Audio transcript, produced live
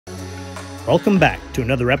Welcome back to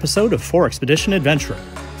another episode of 4Expedition Adventure.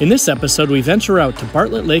 In this episode, we venture out to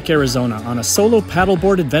Bartlett Lake, Arizona on a solo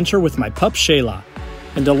paddleboard adventure with my pup Xela.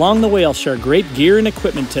 And along the way, I'll share great gear and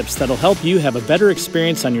equipment tips that'll help you have a better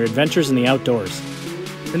experience on your adventures in the outdoors.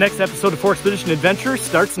 The next episode of 4Expedition Adventure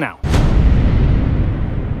starts now.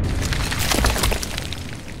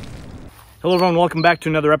 Hello everyone, welcome back to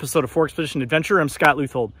another episode of 4Expedition Adventure. I'm Scott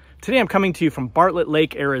Leuthold. Today I'm coming to you from Bartlett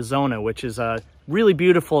Lake, Arizona, which is a really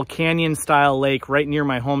beautiful canyon-style lake right near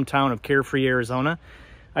my hometown of Carefree, Arizona.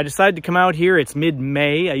 I decided to come out here. It's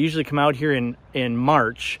mid-May. I usually come out here in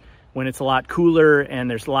March when it's a lot cooler and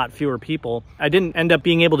there's a lot fewer people. I didn't end up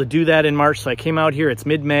being able to do that in March, so I came out here. It's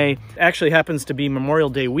mid-May. It actually happens to be Memorial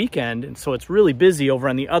Day weekend, and so it's really busy over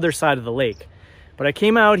on the other side of the lake. But I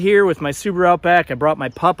came out here with my Subaru Outback. I brought my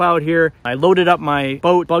pup out here. I loaded up my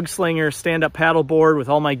BOTE Bugslinger stand-up paddleboard with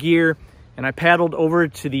all my gear, and I paddled over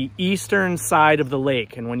to the eastern side of the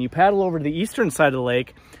lake. And when you paddle over to the eastern side of the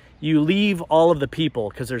lake, you leave all of the people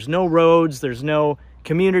because there's no roads, there's no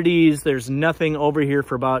communities, there's nothing over here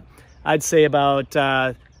for about, I'd say about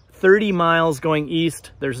 30 miles going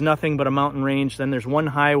east. There's nothing but a mountain range. Then there's one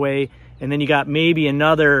highway, and then you got maybe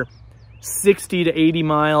another 60 to 80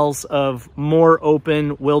 miles of more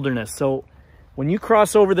open wilderness. So when you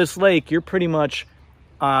cross over this lake, you're pretty much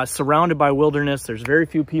surrounded by wilderness. There's very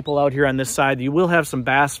few people out here on this side. You will have some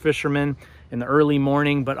bass fishermen in the early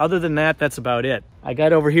morning, but other than that, that's about it. I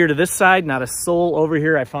got over here to this side, not a soul over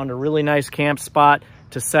here. I found a really nice camp spot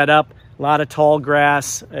to set up. A lot of tall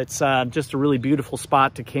grass. It's just a really beautiful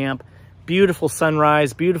spot to camp. Beautiful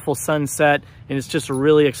sunrise, beautiful sunset, and it's just a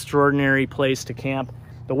really extraordinary place to camp.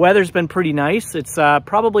 The weather's been pretty nice. It's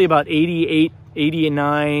probably about 88,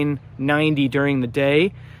 89, 90 during the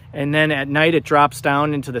day. And then at night it drops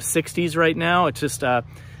down into the 60s right now. It's just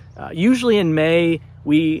usually in May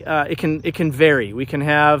it can vary. We can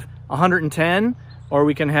have 110 or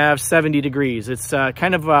we can have 70 degrees. It's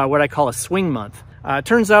kind of what I call a swing month. It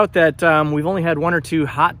turns out that we've only had 1 or 2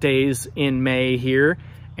 hot days in May here,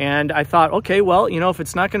 and I thought, okay, well, you know, if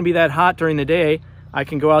it's not going to be that hot during the day, I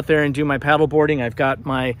can go out there and do my paddle boarding. I've got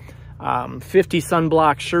my 50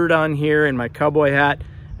 sunblock shirt on here and my cowboy hat,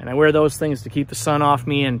 and I wear those things to keep the sun off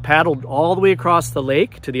me, and paddled all the way across the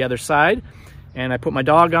lake to the other side. And I put my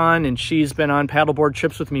dog on, and she's been on paddleboard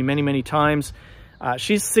trips with me many, many times.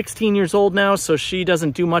 She's 16 years old now, so she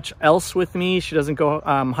doesn't do much else with me. She doesn't go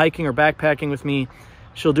hiking or backpacking with me.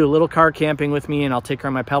 She'll do a little car camping with me, and I'll take her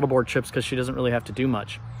on my paddleboard trips because she doesn't really have to do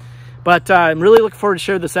much. But I'm really looking forward to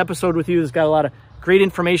share this episode with you. It's got a lot of great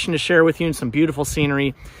information to share with you and some beautiful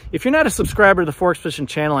scenery. If you're not a subscriber to the 4Expedition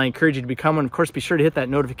channel, I encourage you to become one. Of course, be sure to hit that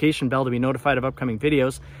notification bell to be notified of upcoming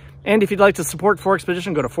videos. And if you'd like to support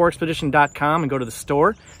 4Expedition, go to 4expedition.com and go to the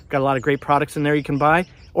store. We've got a lot of great products in there you can buy.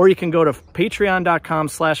 Or you can go to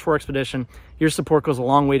patreon.com/4Expedition. Your support goes a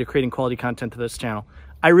long way to creating quality content to this channel.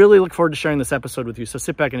 I really look forward to sharing this episode with you, so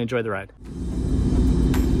sit back and enjoy the ride.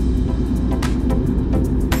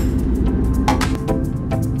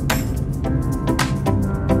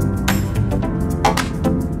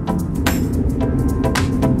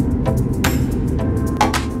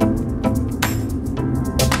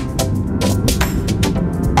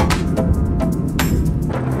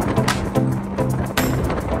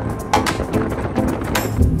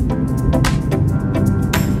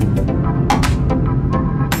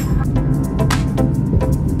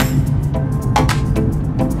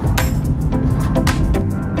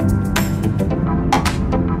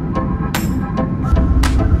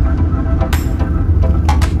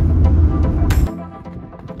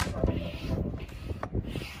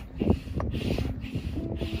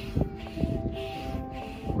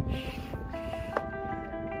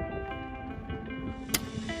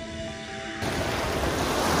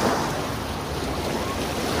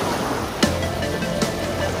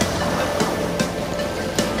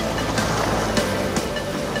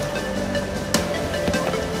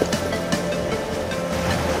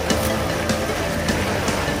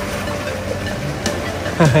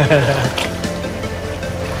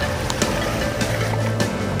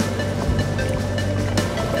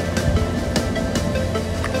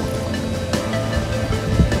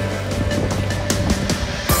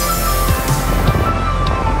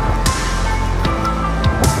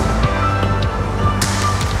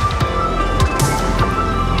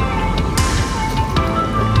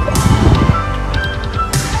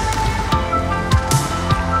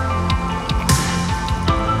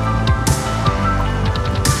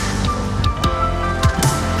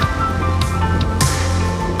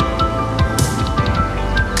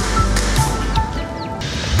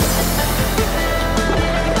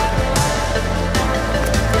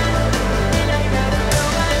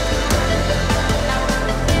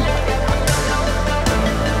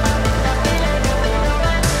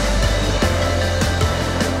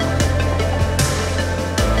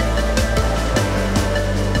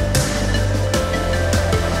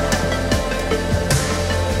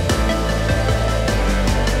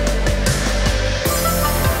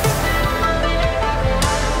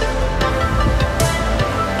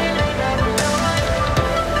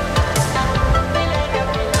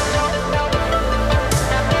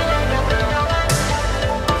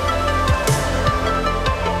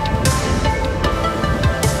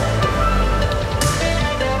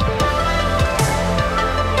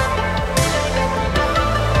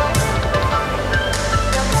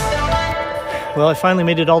 Well, I finally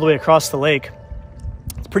made it all the way across the lake.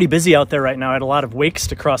 It's pretty busy out there right now. I had a lot of wakes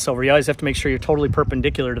to cross over. You always have to make sure you're totally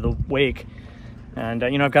perpendicular to the wake. And,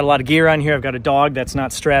 you know, I've got a lot of gear on here. I've got a dog that's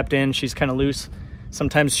not strapped in. She's kind of loose.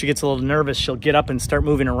 Sometimes she gets a little nervous. She'll get up and start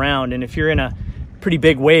moving around. And if you're in a pretty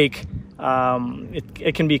big wake,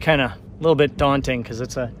 it can be kind of a little bit daunting because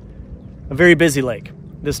it's a very busy lake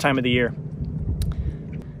this time of the year.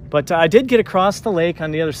 But I did get across the lake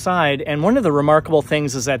on the other side, and one of the remarkable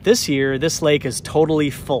things is that this year, this lake is totally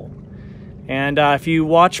full. And if you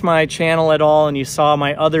watch my channel at all and you saw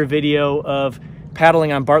my other video of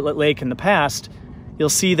paddling on Bartlett Lake in the past, you'll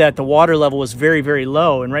see that the water level was very, very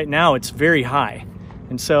low, and right now it's very high.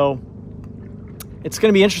 And so it's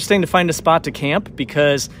going to be interesting to find a spot to camp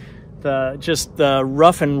because the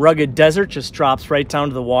rough and rugged desert just drops right down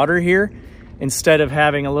to the water here, instead of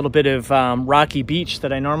having a little bit of rocky beach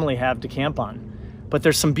that I normally have to camp on. But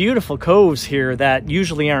there's some beautiful coves here that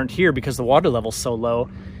usually aren't here because the water level's so low.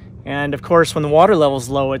 And of course, when the water level's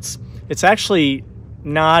low, it's actually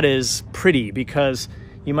not as pretty because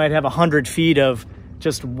you might have 100 feet of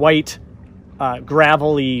just white,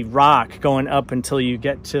 gravelly rock going up until you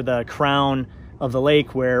get to the crown of the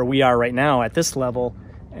lake where we are right now at this level,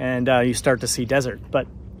 and you start to see desert. But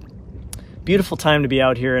beautiful time to be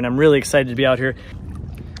out here, and I'm really excited to be out here.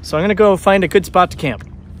 So I'm gonna go find a good spot to camp.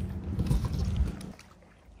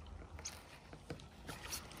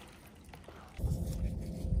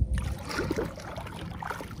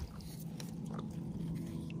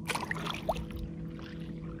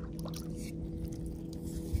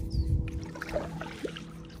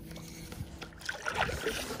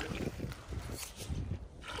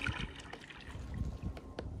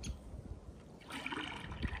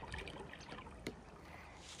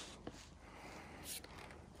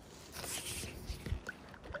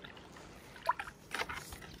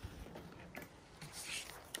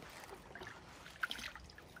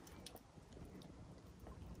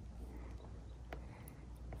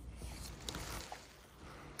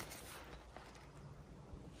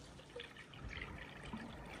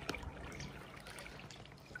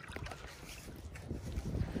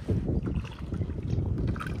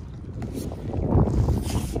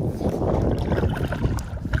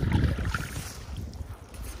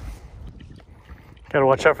 Gotta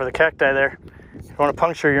watch out for the cacti there. You want to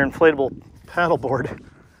puncture your inflatable paddleboard.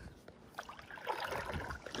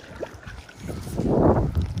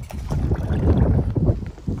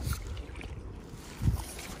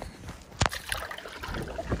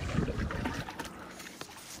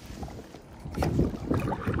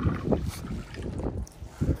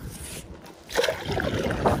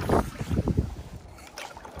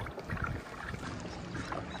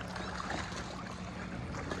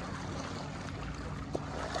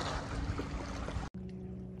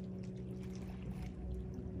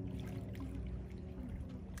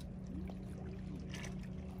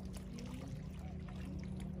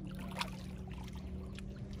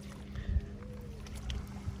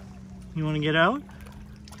 You want to get out?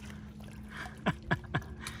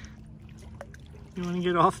 You want to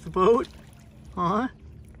get off the boat? Huh?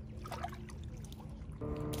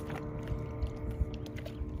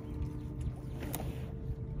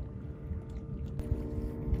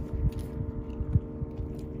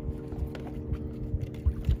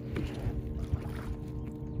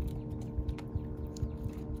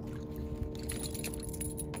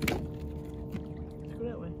 Let's go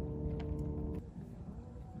that way.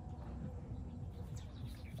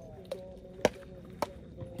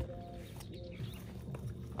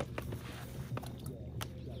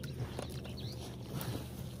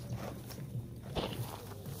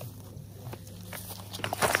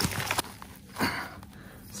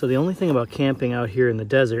 So the only thing about camping out here in the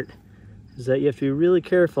desert is that you have to be really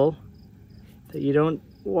careful that you don't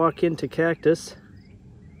walk into cactus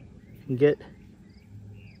and get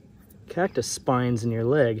cactus spines in your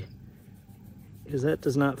leg, because that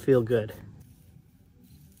does not feel good.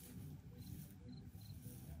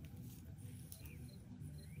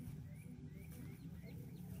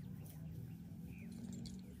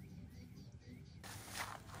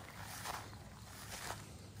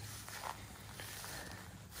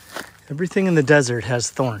 Everything in the desert has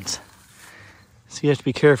thorns, so you have to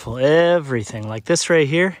be careful. Everything, like this right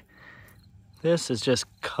here, this is just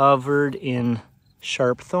covered in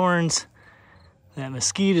sharp thorns. That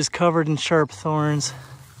mesquite is covered in sharp thorns.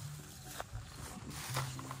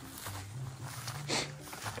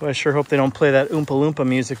 Boy, I sure hope they don't play that Oompa Loompa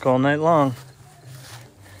music all night long.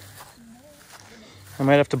 I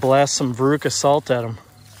might have to blast some Veruca salt at them.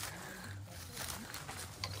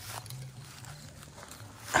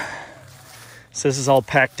 So this is all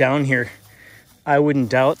packed down here. I wouldn't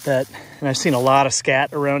doubt that, and I've seen a lot of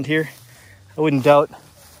scat around here, I wouldn't doubt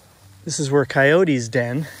this is where coyotes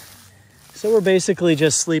den. So we're basically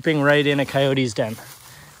just sleeping right in a coyote's den.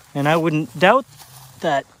 And I wouldn't doubt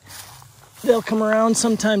that they'll come around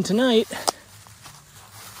sometime tonight.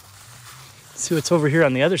 Let's see what's over here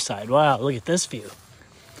on the other side. Wow, look at this view.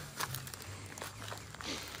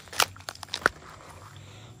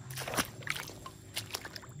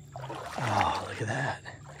 Oh, look at that.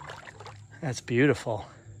 That's beautiful.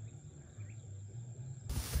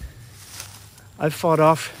 I've fought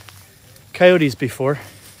off coyotes before.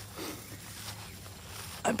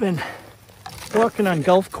 I've been walking on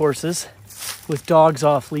golf courses with dogs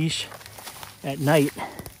off leash at night,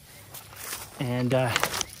 and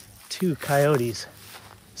 2 coyotes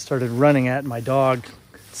started running at my dog,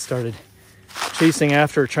 started chasing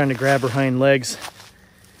after her, trying to grab her hind legs,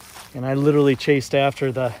 and I literally chased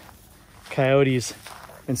after the coyotes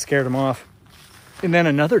and scared them off. And then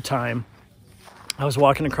another time I was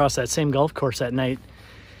walking across that same golf course at night,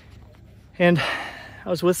 and I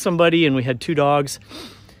was with somebody and we had 2 dogs,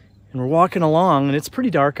 and we're walking along and it's pretty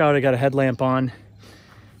dark out. I got a headlamp on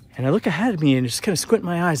and I look ahead of me and just kind of squint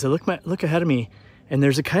my eyes. I look ahead of me and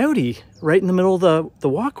there's a coyote right in the middle of the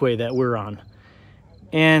walkway that we're on.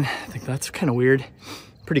 And I think that's kind of weird,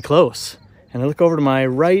 pretty close. And I look over to my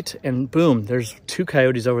right and boom, there's 2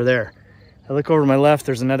 coyotes over there. I look over to my left,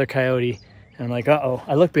 there's another coyote, and I'm like, uh-oh.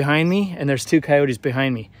 I look behind me and there's 2 coyotes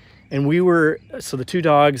behind me. And we were, so the 2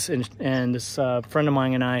 dogs and this friend of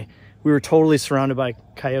mine and I, we were totally surrounded by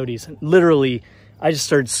coyotes. And literally, I just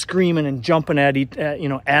started screaming and jumping at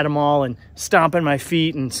them all and stomping my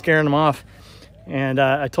feet and scaring them off. And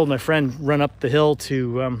I told my friend, run up the hill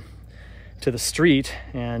to the street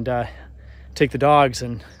and take the dogs,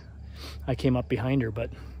 and I came up behind her. But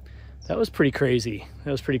that was pretty crazy. That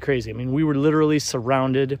was pretty crazy. I mean, we were literally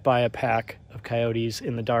surrounded by a pack of coyotes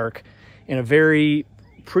in the dark in a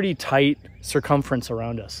pretty tight circumference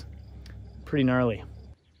around us. Pretty gnarly.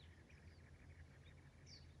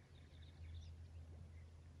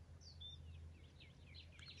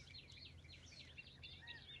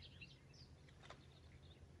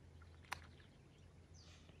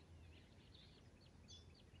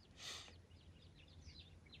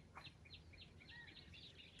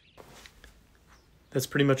 That's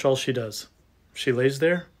pretty much all she does. She lays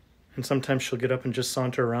there, and sometimes she'll get up and just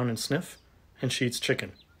saunter around and sniff, and she eats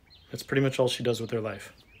chicken. That's pretty much all she does with her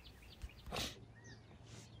life.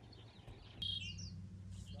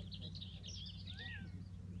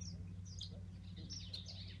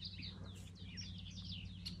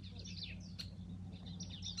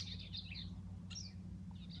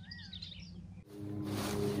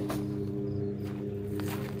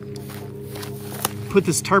 Put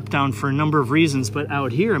this tarp down for a number of reasons, but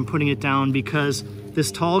out here I'm putting it down because this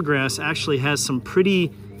tall grass actually has some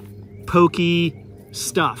pretty pokey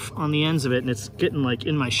stuff on the ends of it, and it's getting like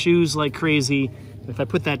in my shoes like crazy. If I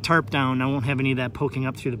put that tarp down, I won't have any of that poking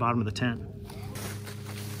up through the bottom of the tent.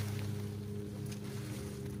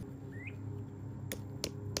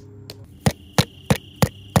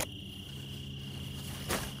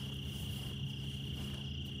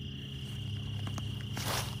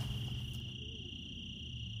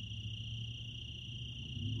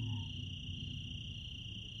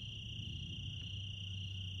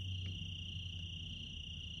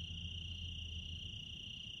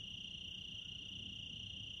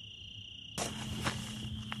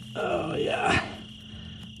 Oh yeah.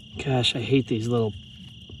 Gosh, I hate these little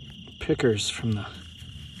pickers from the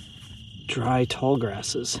dry tall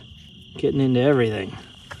grasses getting into everything.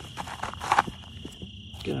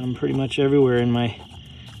 Got them pretty much everywhere in my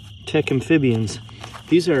Techamphibians.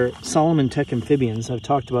 These are Salomon Techamphibians. I've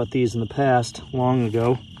talked about these in the past, long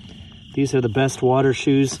ago. These are the best water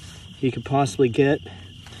shoes you could possibly get.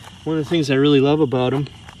 One of the things I really love about them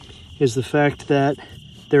is the fact that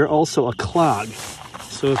they're also a clog.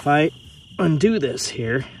 So if I undo this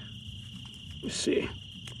here, let's see,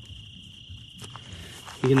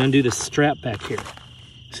 you can undo the strap back here.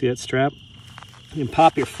 See that strap? You can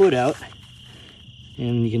pop your foot out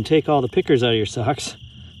and you can take all the pickers out of your socks.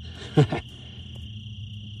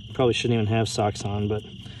 Probably shouldn't even have socks on, but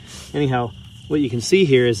anyhow, what you can see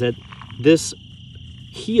here is that this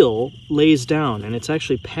heel lays down and it's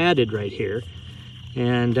actually padded right here,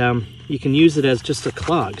 and you can use it as just a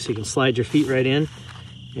clog, so you can slide your feet right in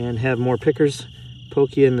and have more pickers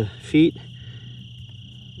poke you in the feet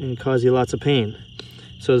and cause you lots of pain.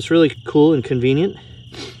 So it's really cool and convenient.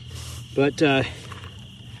 But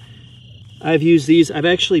I've used these. I've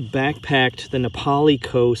actually backpacked the Nepali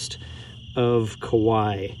coast of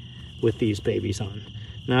Kauai with these babies on.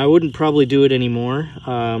 Now I wouldn't probably do it anymore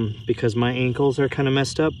because my ankles are kind of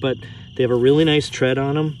messed up, but they have a really nice tread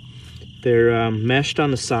on them. They're meshed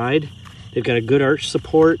on the side. They've got a good arch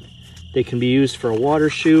support. They can be used for a water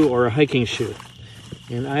shoe or a hiking shoe.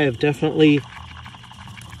 And I have definitely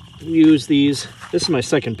used these. This is my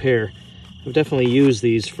second pair. I've definitely used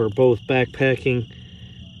these for both backpacking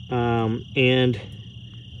and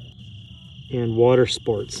water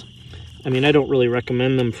sports. I mean, I don't really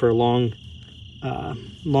recommend them for a long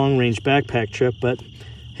range backpack trip, but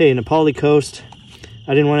hey, Nepali coast,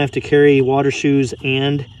 I didn't want to have to carry water shoes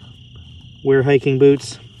and wear hiking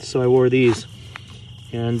boots, so I wore these.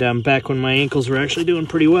 And back when my ankles were actually doing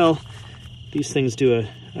pretty well, these things do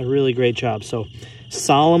a really great job. So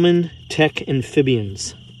Salomon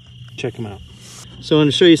Techamphibians, check them out. So I want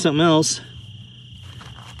to show you something else.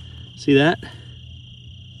 See that?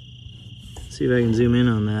 See if I can zoom in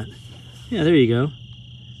on that. Yeah, there you go.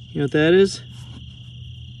 You know what that is?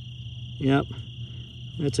 Yep,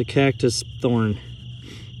 that's a cactus thorn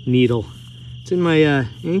needle. It's in my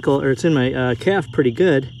ankle, or it's in my calf pretty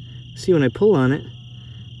good. See, when I pull on it,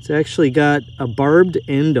 it's actually got a barbed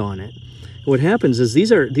end on it. What happens is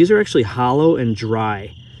these are actually hollow and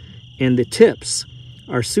dry, and the tips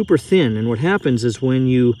are super thin. And what happens is when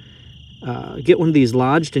you get one of these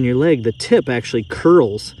lodged in your leg, the tip actually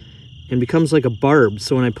curls and becomes like a barb.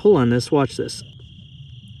 So when I pull on this, watch this.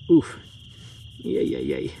 Oof. Yay, yay,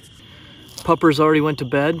 yay. Pupper's already went to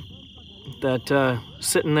bed. That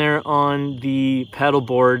sitting there on the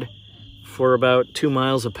paddleboard for about 2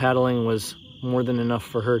 miles of paddling was more than enough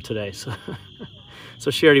for her today. So,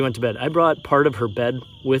 so she already went to bed. I brought part of her bed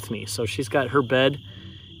with me. So she's got her bed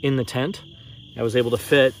in the tent. I was able to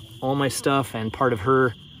fit all my stuff and part of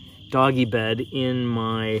her doggy bed in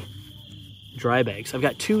my dry bags. I've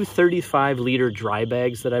got two 35-liter dry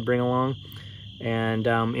bags that I bring along. And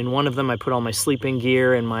in one of them, I put all my sleeping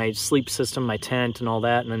gear and my sleep system, my tent and all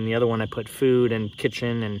that. And then the other one, I put food and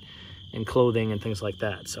kitchen and clothing and things like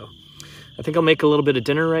that. So I think I'll make a little bit of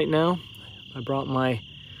dinner right now. I brought my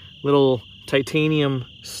little titanium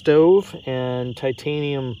stove and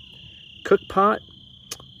titanium cook pot.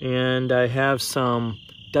 And I have some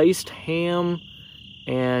diced ham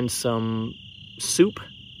and some soup.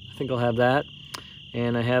 I think I'll have that.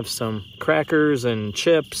 And I have some crackers and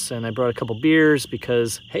chips, and I brought a couple beers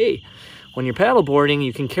because, hey, when you're paddleboarding,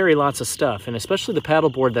 you can carry lots of stuff. And especially the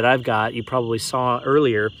paddleboard that I've got, you probably saw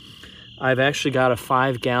earlier, I've actually got a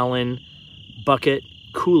 5-gallon bucket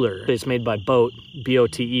cooler. It's made by BOTE,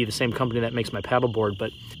 B-O-T-E, the same company that makes my paddleboard.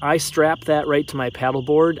 But I strap that right to my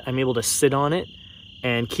paddleboard. I'm able to sit on it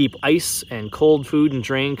and keep ice and cold food and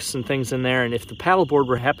drinks and things in there. And if the paddleboard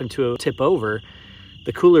were happen to tip over,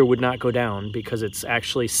 the cooler would not go down because it's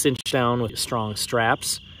actually cinched down with strong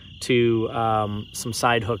straps to some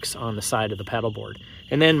side hooks on the side of the paddleboard.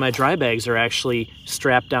 And then my dry bags are actually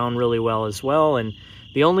strapped down really well as well. And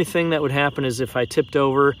the only thing that would happen is if I tipped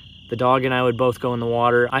over, the dog and I would both go in the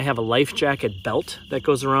water. I have a life jacket belt that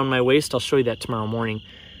goes around my waist. I'll show you that tomorrow morning.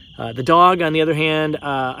 The dog, on the other hand,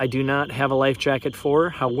 I do not have a life jacket for.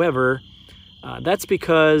 However, that's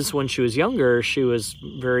because when she was younger, she was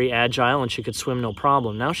very agile and she could swim no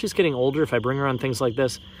problem. Now she's getting older. If I bring her on things like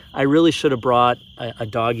this, I really should have brought a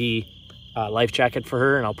doggy life jacket for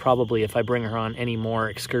her. And I'll probably, if I bring her on any more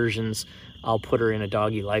excursions, I'll put her in a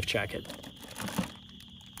doggy life jacket.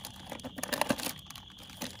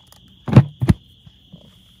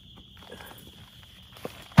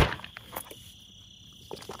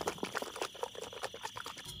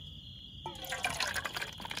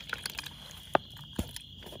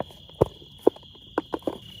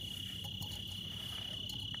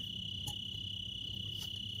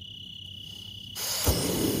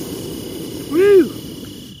 Woo!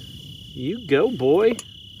 You go, boy.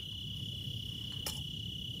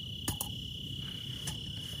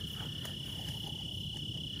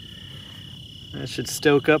 That should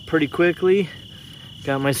stoke up pretty quickly.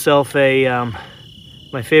 Got myself a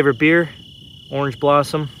my favorite beer, Orange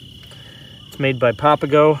Blossom. It's made by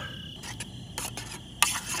Papago.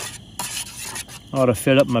 Ought to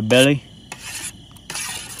fit up my belly.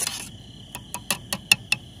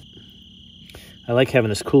 I like having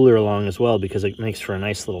this cooler along as well because it makes for a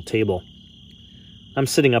nice little table. I'm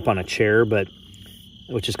sitting up on a chair,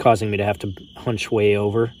 which is causing me to have to hunch way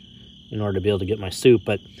over in order to be able to get my soup.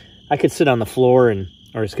 But I could sit on the floor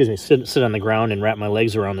sit on the ground and wrap my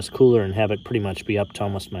legs around this cooler and have it pretty much be up to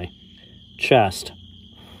almost my chest.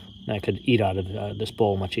 And I could eat out of this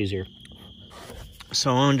bowl much easier.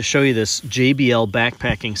 So I wanted to show you this JBL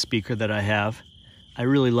backpacking speaker that I have. I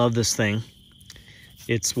really love this thing.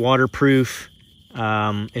 It's waterproof.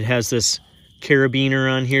 It has this carabiner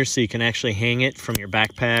on here, so you can actually hang it from your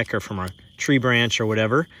backpack or from a tree branch or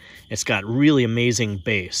whatever. It's got really amazing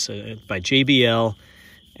bass by JBL,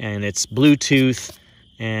 and it's Bluetooth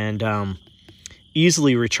and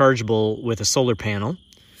easily rechargeable with a solar panel.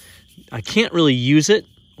 I can't really use it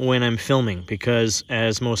when I'm filming because,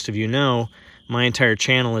 as most of you know, my entire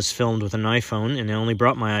channel is filmed with an iPhone, and I only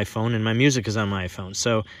brought my iPhone, and my music is on my iPhone.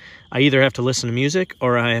 So I either have to listen to music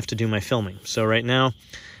or I have to do my filming. So right now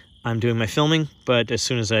I'm doing my filming, but as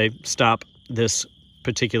soon as I stop this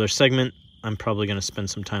particular segment, I'm probably going to spend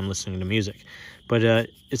some time listening to music. But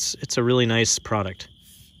it's a really nice product.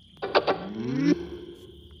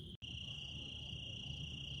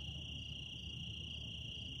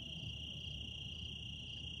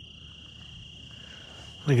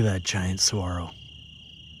 Look at that giant saguaro.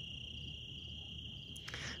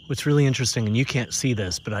 What's really interesting, and you can't see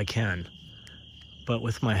this, but I can, but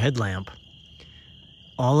with my headlamp,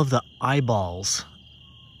 all of the eyeballs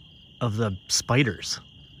of the spiders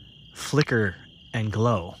flicker and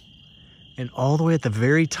glow. And all the way at the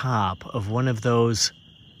very top of one of those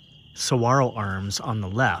saguaro arms on the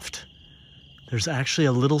left, there's actually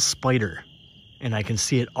a little spider, and I can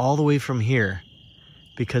see it all the way from here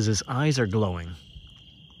because his eyes are glowing.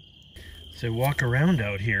 So walk around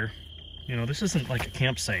out here. You know, this isn't like a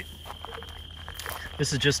campsite.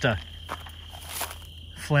 This is just a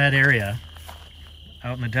flat area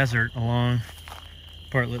out in the desert along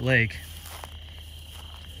Bartlett Lake.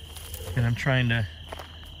 And I'm trying to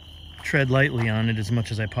tread lightly on it as much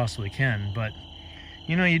as I possibly can. But,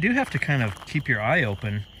 you know, you do have to kind of keep your eye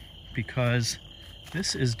open because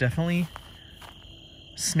this is definitely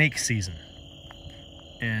snake season.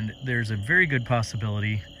 And there's a very good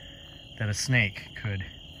possibility that a snake could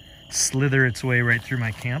slither its way right through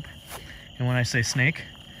my camp. And when I say snake,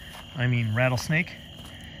 I mean rattlesnake.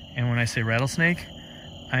 And when I say rattlesnake,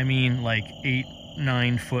 I mean like 8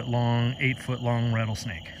 foot long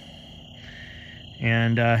rattlesnake.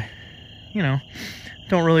 And you know,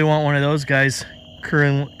 don't really want one of those guys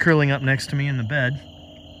curling up next to me in the bed.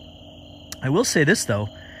 I will say this though,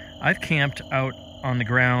 I've camped out on the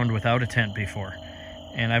ground without a tent before,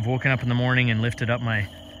 and I've woken up in the morning and lifted up my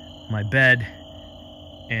bed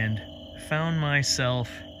and found myself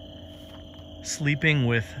sleeping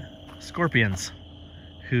with scorpions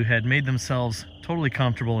who had made themselves totally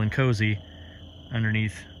comfortable and cozy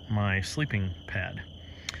underneath my sleeping pad.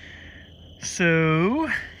 So,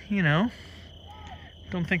 you know,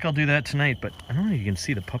 don't think I'll do that tonight, but I don't know if you can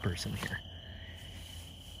see the puppers in here.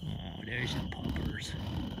 Oh, there's the puppers.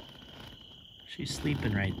 She's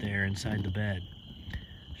sleeping right there inside the bed.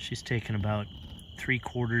 She's taken about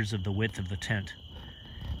 3/4 of the width of the tent.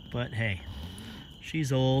 But hey,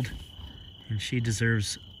 she's old and she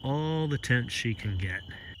deserves all the tent she can get.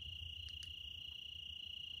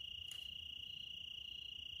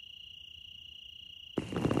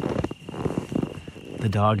 The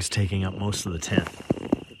dog's taking up most of the tent.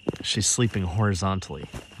 She's sleeping horizontally,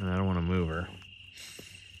 and I don't want to move her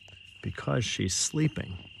because she's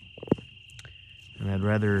sleeping. And I'd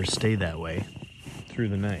rather her stay that way through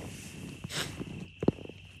the night.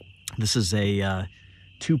 This is a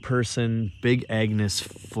 2-person Big Agnes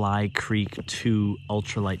Fly Creek 2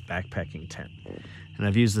 ultralight backpacking tent. And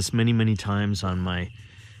I've used this many, many times on my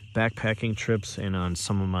backpacking trips and on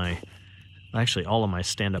some of my, actually all of my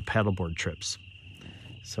stand-up paddleboard trips.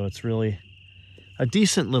 So it's really a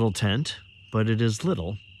decent little tent, but it is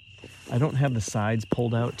little. I don't have the sides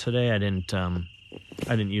pulled out today. I didn't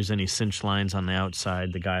use any cinch lines on the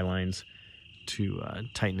outside, the guy lines, to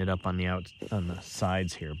tighten it up on the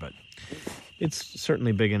sides here, but it's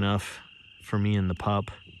certainly big enough for me and the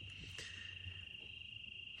pup.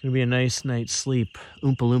 It's gonna be a nice night's sleep.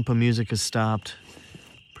 Oompa Loompa music has stopped.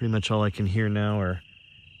 Pretty much all I can hear now are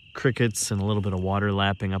crickets and a little bit of water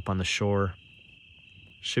lapping up on the shore.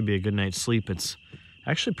 Should be a good night's sleep. It's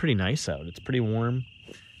actually pretty nice out. It's pretty warm.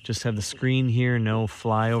 Just have the screen here, no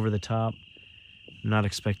fly over the top. I'm not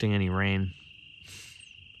expecting any rain.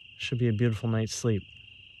 Should be a beautiful night's sleep.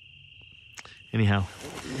 Anyhow,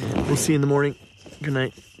 we'll see you in the morning. Good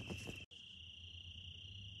night.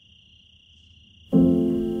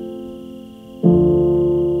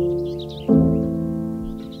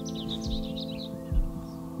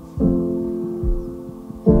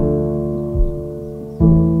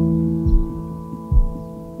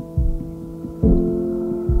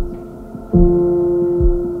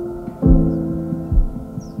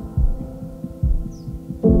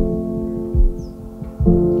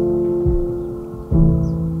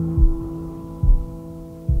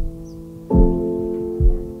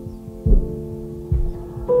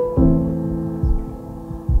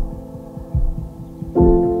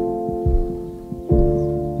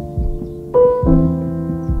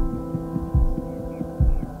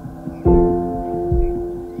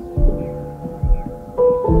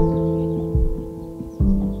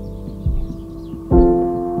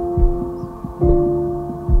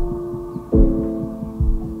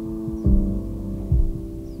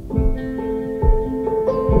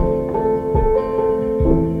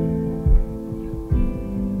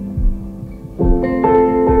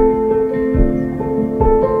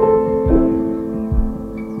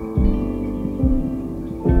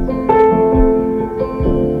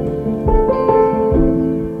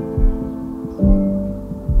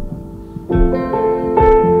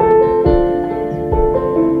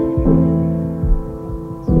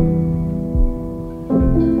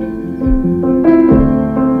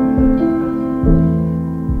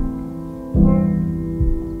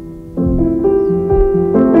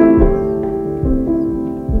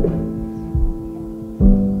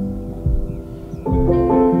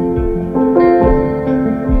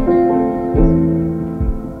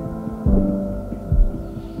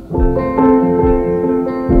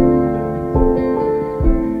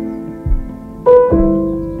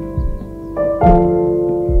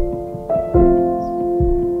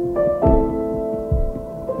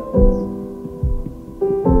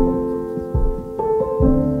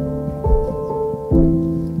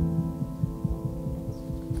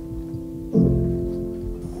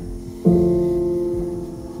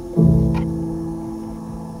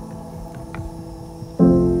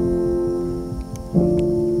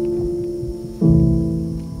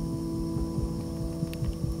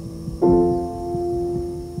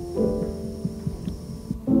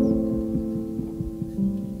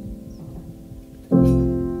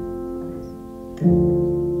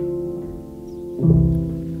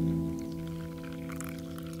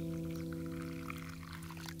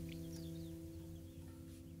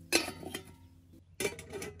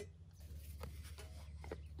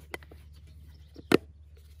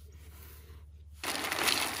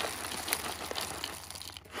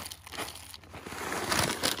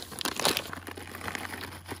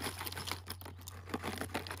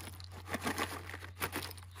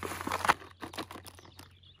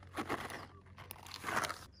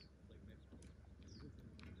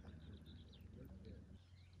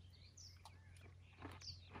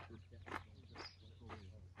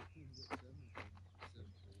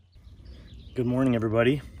 Good morning,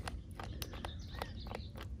 everybody.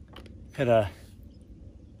 Had a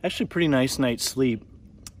actually pretty nice night's sleep.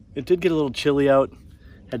 It did get a little chilly out.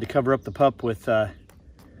 Had to cover up the pup with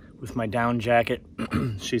my down jacket.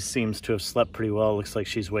 She seems to have slept pretty well. Looks like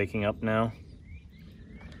she's waking up now.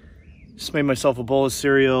 Just made myself a bowl of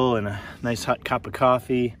cereal and a nice hot cup of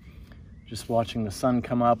coffee. Just watching the sun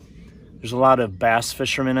come up. There's a lot of bass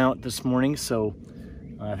fishermen out this morning, so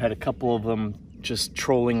I've had a couple of them just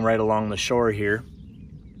trolling right along the shore here.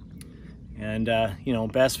 And you know,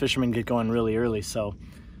 bass fishermen get going really early, so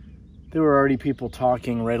there were already people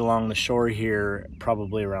talking right along the shore here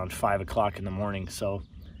probably around 5 o'clock in the morning. So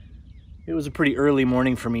it was a pretty early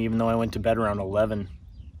morning for me, even though I went to bed around 11.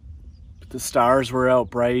 But the stars were out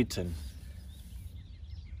bright and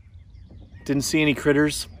didn't see any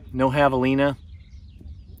critters, no javelina.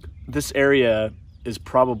 This area is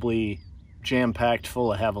probably jam-packed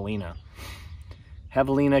full of javelina.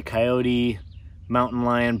 Javelina, coyote, mountain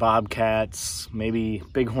lion, bobcats, maybe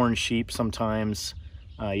bighorn sheep sometimes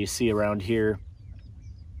you see around here.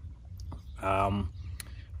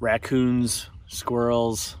 Raccoons,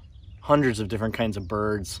 squirrels, hundreds of different kinds of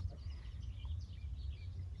birds.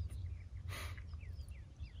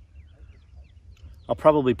 I'll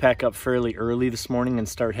probably pack up fairly early this morning and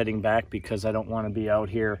start heading back because I don't want to be out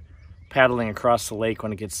here paddling across the lake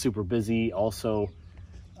when it gets super busy. Also,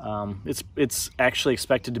 it's actually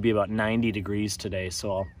expected to be about 90 degrees today,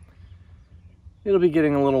 so it'll be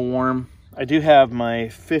getting a little warm. I do have my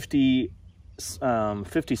 50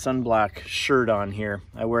 sunblock shirt on here.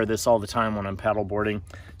 I wear this all the time when I'm paddleboarding.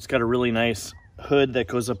 It's got a really nice hood that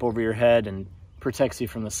goes up over your head and protects you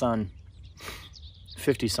from the sun.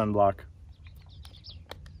 50 sunblock.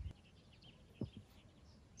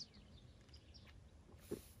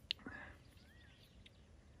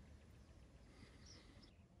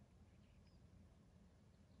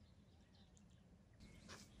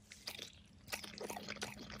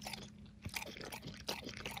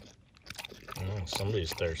 Oh,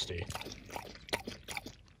 somebody's thirsty.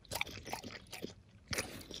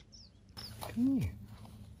 Come here.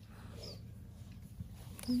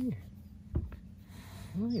 Come here.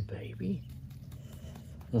 Hi, baby.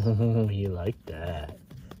 Oh, you like that.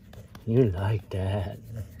 You like that.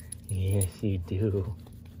 Yes, you do.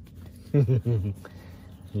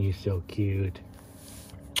 You're so cute.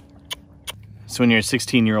 So when you're a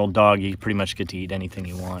 16-year-old dog, you pretty much get to eat anything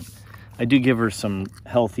you want. I do give her some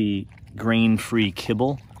healthy grain-free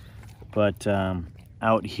kibble, but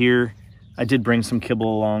out here I did bring some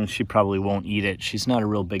kibble along. She probably won't eat it. She's not a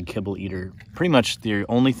real big kibble eater. Pretty much the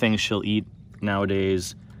only thing she'll eat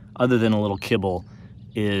nowadays other than a little kibble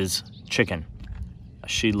is chicken.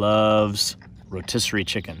 She loves rotisserie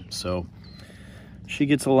chicken, so she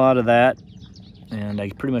gets a lot of that, and I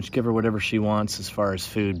pretty much give her whatever she wants as far as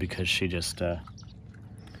food because she just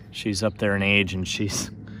she's up there in age and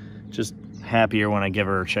she's just happier when I give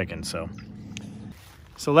her chicken. So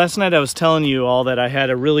last night I was telling you all that I had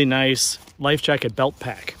a really nice life jacket belt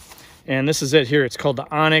pack, and this is it here. It's called the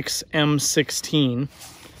Onyx M16,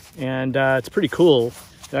 and it's pretty cool.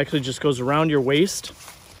 It actually just goes around your waist,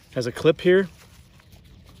 has a clip here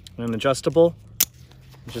and adjustable.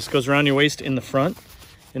 It just goes around your waist in the front,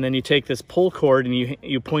 and then you take this pull cord and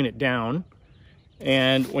you point it down,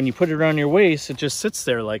 and when you put it around your waist it just sits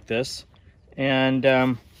there like this.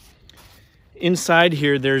 And inside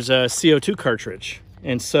here there's a CO2 cartridge,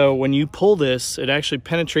 and so when you pull this, it actually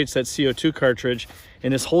penetrates that CO2 cartridge,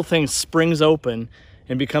 and this whole thing springs open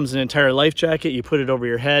and becomes an entire life jacket. You put it over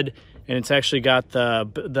your head, and it's actually got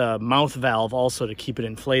the mouth valve also to keep it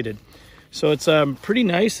inflated. So it's pretty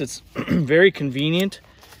nice. It's very convenient,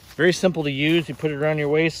 very simple to use. You put it around your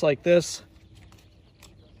waist like this,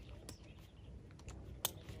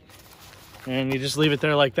 and you just leave it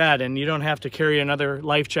there like that, and you don't have to carry another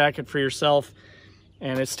life jacket for yourself,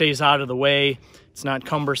 and it stays out of the way. It's not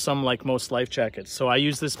cumbersome like most life jackets. So I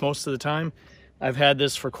use this most of the time. I've had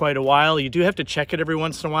this for quite a while. You do have to check it every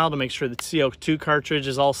once in a while to make sure the CO2 cartridge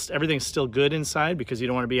is everything's still good inside, because you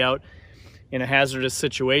don't want to be out in a hazardous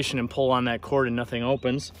situation and pull on that cord and nothing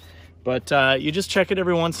opens. But you just check it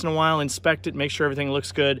every once in a while, inspect it, make sure everything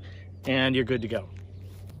looks good, and you're good to go.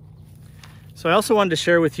 So I also wanted to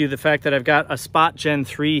share with you the fact that I've got a Spot Gen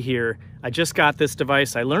 3 here. I just got this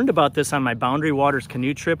device. I learned about this on my Boundary Waters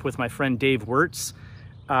canoe trip with my friend Dave Wirtz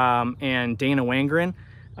and Dana Wangren.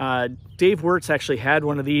 Dave Wirtz actually had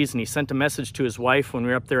one of these, and he sent a message to his wife when we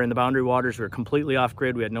were up there in the Boundary Waters. We were completely off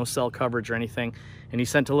grid. We had no cell coverage or anything. And he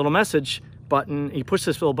sent a little message button. He pushed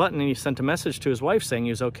this little button and he sent a message to his wife saying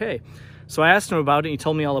he was okay. So I asked him about it, and he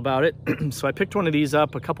told me all about it. So I picked one of these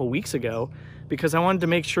up a couple weeks ago because I wanted to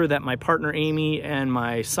make sure that my partner Amy and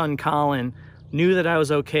my son Colin knew that I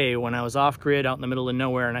was okay when I was off grid out in the middle of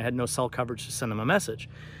nowhere and I had no cell coverage to send them a message.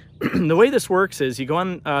 The way this works is you go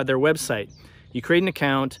on their website, you create an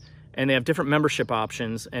account, and they have different membership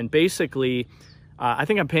options. And basically, I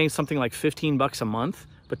think I'm paying something like 15 bucks a month,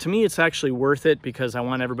 but to me it's actually worth it because I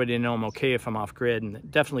want everybody to know I'm okay if I'm off grid, and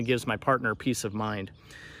it definitely gives my partner peace of mind.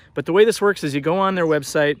 But the way this works is you go on their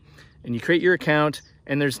website and you create your account,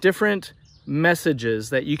 and there's different messages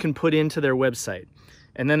that you can put into their website.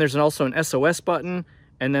 And then there's also an SOS button,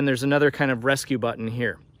 and then there's another kind of rescue button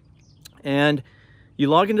here. And you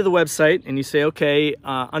log into the website and you say, okay,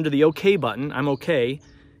 under the OK button, I'm okay.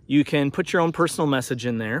 You can put your own personal message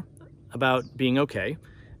in there about being okay.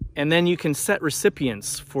 And then you can set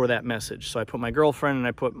recipients for that message. So I put my girlfriend, and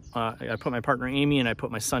I put my partner Amy, and I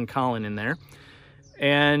put my son Colin in there.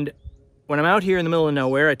 And when I'm out here in the middle of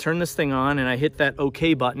nowhere, I turn this thing on and I hit that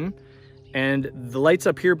OK button, and the lights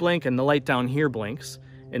up here blink and the light down here blinks.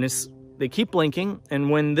 And they keep blinking, and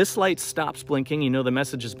when this light stops blinking, you know the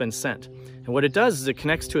message has been sent. And what it does is it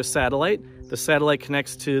connects to a satellite. The satellite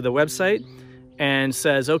connects to the website and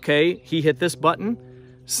says, okay, he hit this button,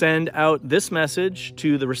 send out this message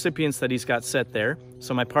to the recipients that he's got set there.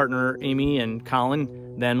 So my partner Amy and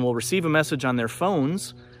Colin then will receive a message on their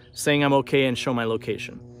phones saying I'm okay and show my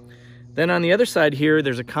location. Then on the other side here,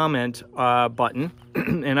 there's a comment button,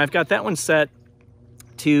 and I've got that one set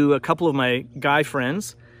to a couple of my guy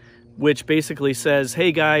friends, which basically says,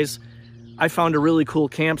 hey guys, I found a really cool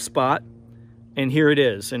camp spot, and here it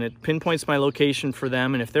is. And it pinpoints my location for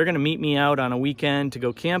them, and if they're gonna meet me out on a weekend to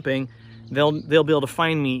go camping, they'll be able to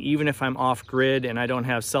find me even if I'm off grid and I don't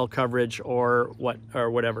have cell coverage or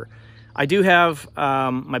whatever. I do have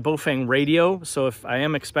my Bofang radio, so if I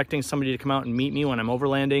am expecting somebody to come out and meet me when I'm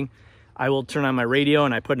overlanding, I will turn on my radio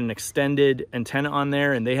and I put an extended antenna on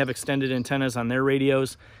there, and they have extended antennas on their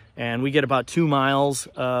radios, and we get about 2 miles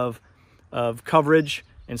of coverage.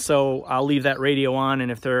 And so I'll leave that radio on,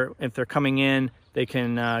 and if they're coming in, they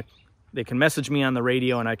can message me on the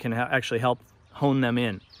radio, and I can actually help hone them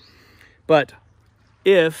in. But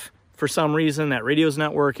if for some reason that radio's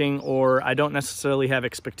not working, or I don't necessarily have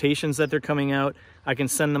expectations that they're coming out, I can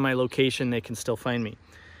send them my location, they can still find me.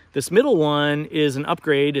 This middle one is an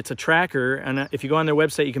upgrade. It's a tracker, and if you go on their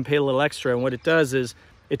website, you can pay a little extra, and what it does is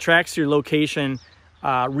it tracks your location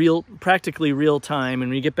practically real time, and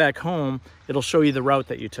when you get back home, it'll show you the route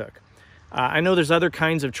that you took. I know there's other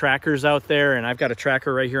kinds of trackers out there, and I've got a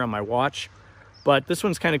tracker right here on my watch, but this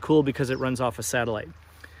one's kind of cool because it runs off a satellite.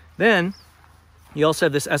 Then you also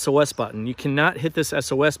have this SOS button. You cannot hit this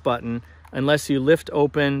SOS button unless you lift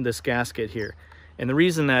open this gasket here. And the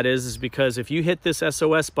reason that is because if you hit this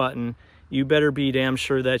SOS button, you better be damn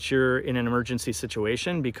sure that you're in an emergency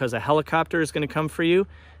situation, because a helicopter is going to come for you,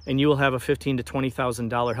 and you will have a $15,000 to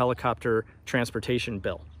 $20,000 helicopter transportation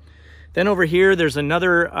bill. Then over here, there's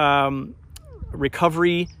another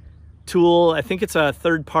recovery tool. I think it's a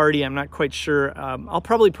third party. I'm not quite sure. I'll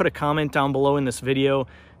probably put a comment down below in this video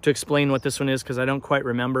to explain what this one is, because I don't quite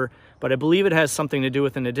remember. But I believe it has something to do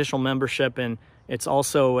with an additional membership, and it's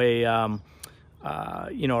also a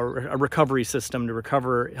recovery system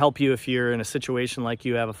to help you if you're in a situation like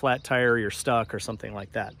you have a flat tire or you're stuck or something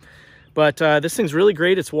like that. But this thing's really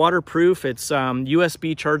great. It's waterproof. It's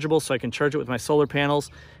USB chargeable, so I can charge it with my solar panels.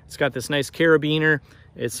 It's got this nice carabiner.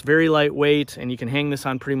 It's very lightweight, and you can hang this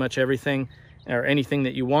on pretty much everything or anything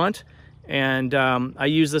that you want. And I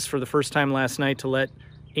used this for the first time last night to let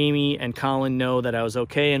Amy and Colin know that I was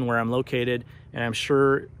okay and where I'm located, and I'm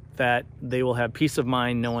sure that they will have peace of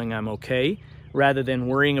mind knowing I'm okay, rather than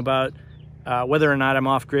worrying about whether or not I'm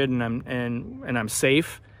off grid and I'm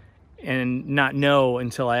safe, and not know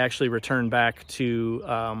until I actually return back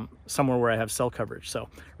to somewhere where I have cell coverage. So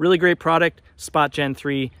really great product, Spot Gen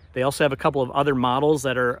 3. They also have a couple of other models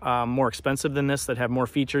that are more expensive than this, that have more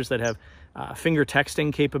features, that have finger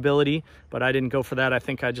texting capability, but I didn't go for that. I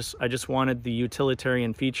think I just wanted the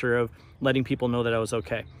utilitarian feature of letting people know that I was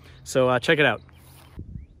okay. So check it out.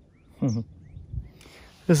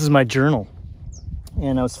 This is my journal,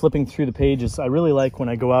 and I was flipping through the pages. I really like, when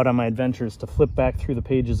I go out on my adventures, to flip back through the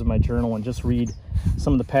pages of my journal and just read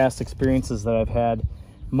some of the past experiences that I've had.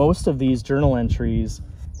 Most of these journal entries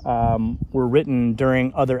were written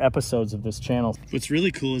during other episodes of this channel. What's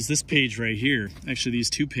really cool is this page right here, actually these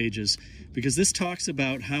 2 pages, because this talks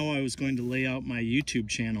about how I was going to lay out my YouTube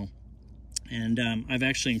channel. And I've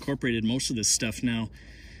actually incorporated most of this stuff now.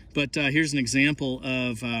 But here's an example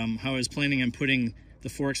of how I was planning on putting the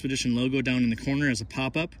 4Expedition logo down in the corner as a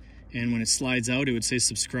pop-up, and when it slides out it would say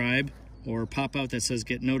subscribe, or pop out that says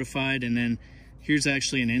get notified. And then here's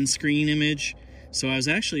actually an end screen image. So I was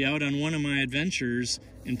actually out on one of my adventures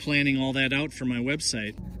and planning all that out for my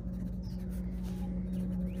website.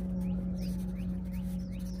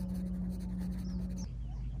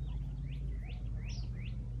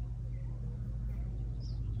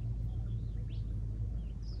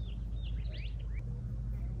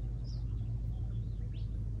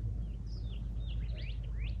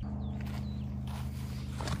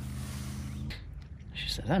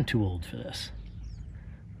 She says, I'm too old for this.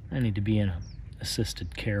 I need to be in an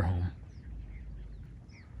assisted care home.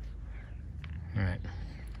 All right,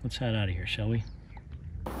 let's head out of here, shall we?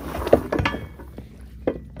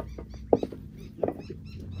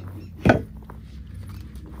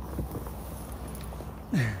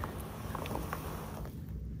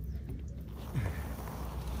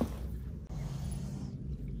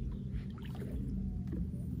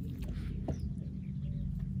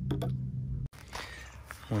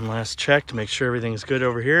 One last check to make sure everything's good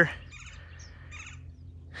over here.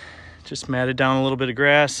 Just matted down a little bit of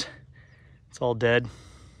grass. It's all dead.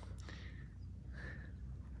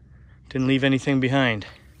 Didn't leave anything behind.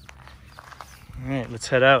 All right, let's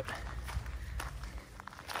head out.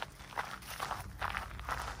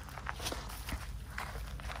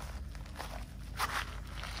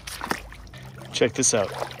 Check this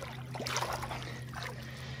out.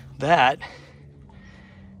 That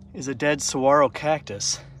is a dead saguaro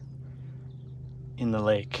cactus in the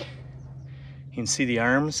lake. You can see the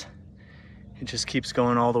arms. It just keeps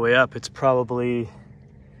going all the way up. It's probably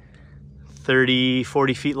 30,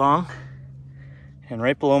 40 feet long. And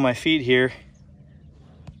right below my feet here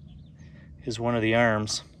is one of the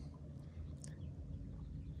arms.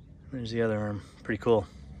 There's the other arm. Pretty cool.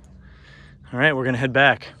 All right, we're gonna head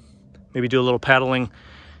back. Maybe do a little paddling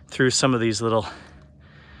through some of these little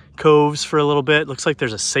coves for a little bit. Looks like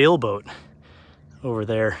there's a sailboat over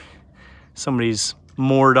there. Somebody's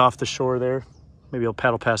moored off the shore there. Maybe I'll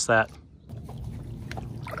paddle past that. Say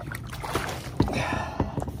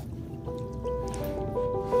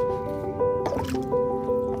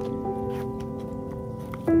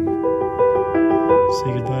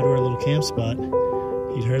goodbye to our little camp spot.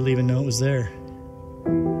 You'd hardly even know it was there.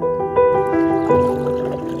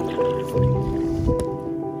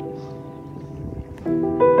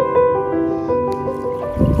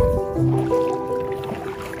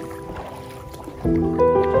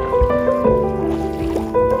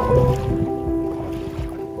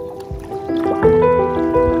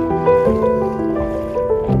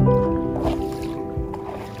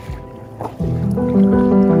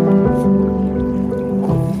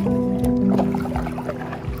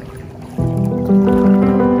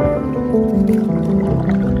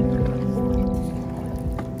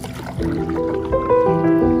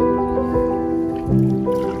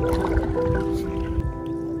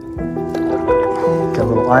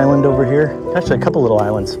 Island over here. Actually, a couple little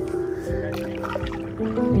islands.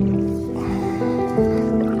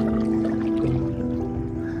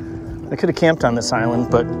 I could have camped on this island,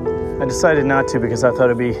 but I decided not to because I thought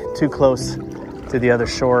it'd be too close to the other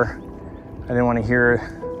shore. I didn't want to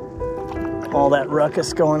hear all that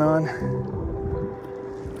ruckus going on.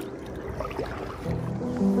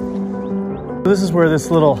 This is where this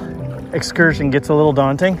little excursion gets a little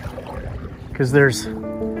daunting because there's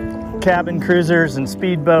cabin cruisers and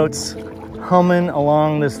speedboats humming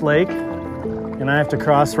along this lake, and I have to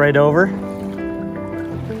cross right over.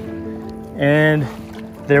 And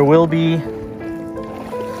there will be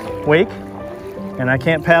wake, and I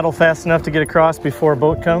can't paddle fast enough to get across before a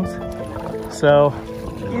boat comes. So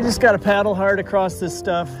you just got to paddle hard across this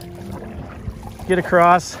stuff, get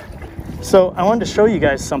across. So I wanted to show you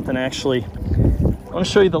guys something actually. I want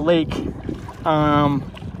to show you the lake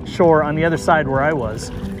shore on the other side where I was.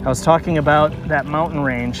 I was talking about that mountain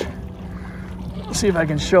range. Let's see if I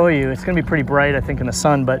can show you. It's gonna be pretty bright, I think, in the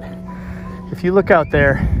sun, but if you look out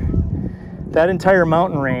there, that entire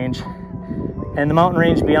mountain range, and the mountain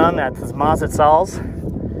range beyond that is Mazatzals,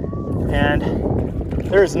 and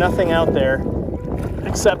there's nothing out there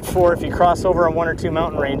except for if you cross over on one or two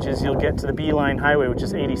mountain ranges, you'll get to the Beeline Highway, which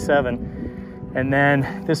is 87, and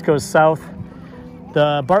then this goes south.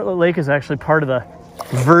 The Bartlett Lake is actually part of the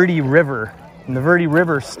Verde River. And the Verde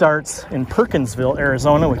River starts in Perkinsville,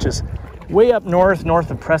 Arizona, which is way up north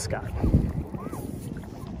of Prescott.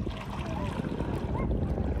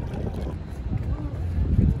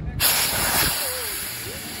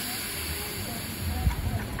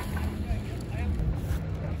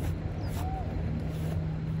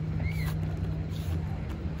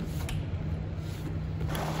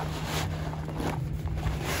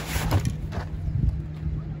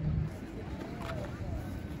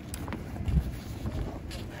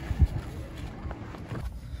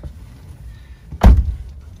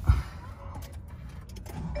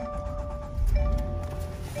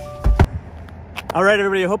 All right,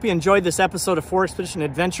 everybody, I hope you enjoyed this episode of 4Expedition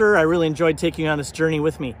Adventure. I really enjoyed taking you on this journey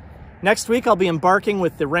with me. Next week, I'll be embarking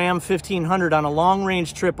with the Ram 1500 on a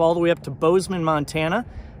long-range trip all the way up to Bozeman, Montana,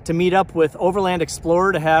 to meet up with Overland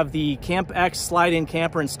Explorer to have the Camp X slide-in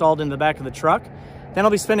camper installed in the back of the truck. Then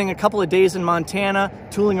I'll be spending a couple of days in Montana,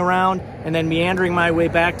 tooling around, and then meandering my way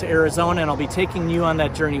back to Arizona, and I'll be taking you on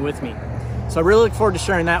that journey with me. So I really look forward to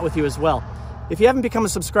sharing that with you as well. If you haven't become a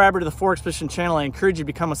subscriber to the 4Expedition channel, I encourage you to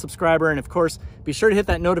become a subscriber, and of course, be sure to hit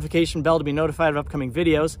that notification bell to be notified of upcoming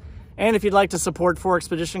videos. And if you'd like to support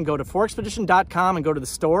 4Expedition, go to 4Expedition.com and go to the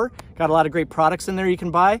store. Got a lot of great products in there you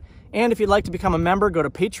can buy. And if you'd like to become a member, go to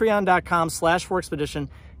Patreon.com/4Expedition.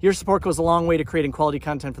 Your support goes a long way to creating quality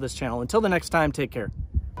content for this channel. Until the next time, take care.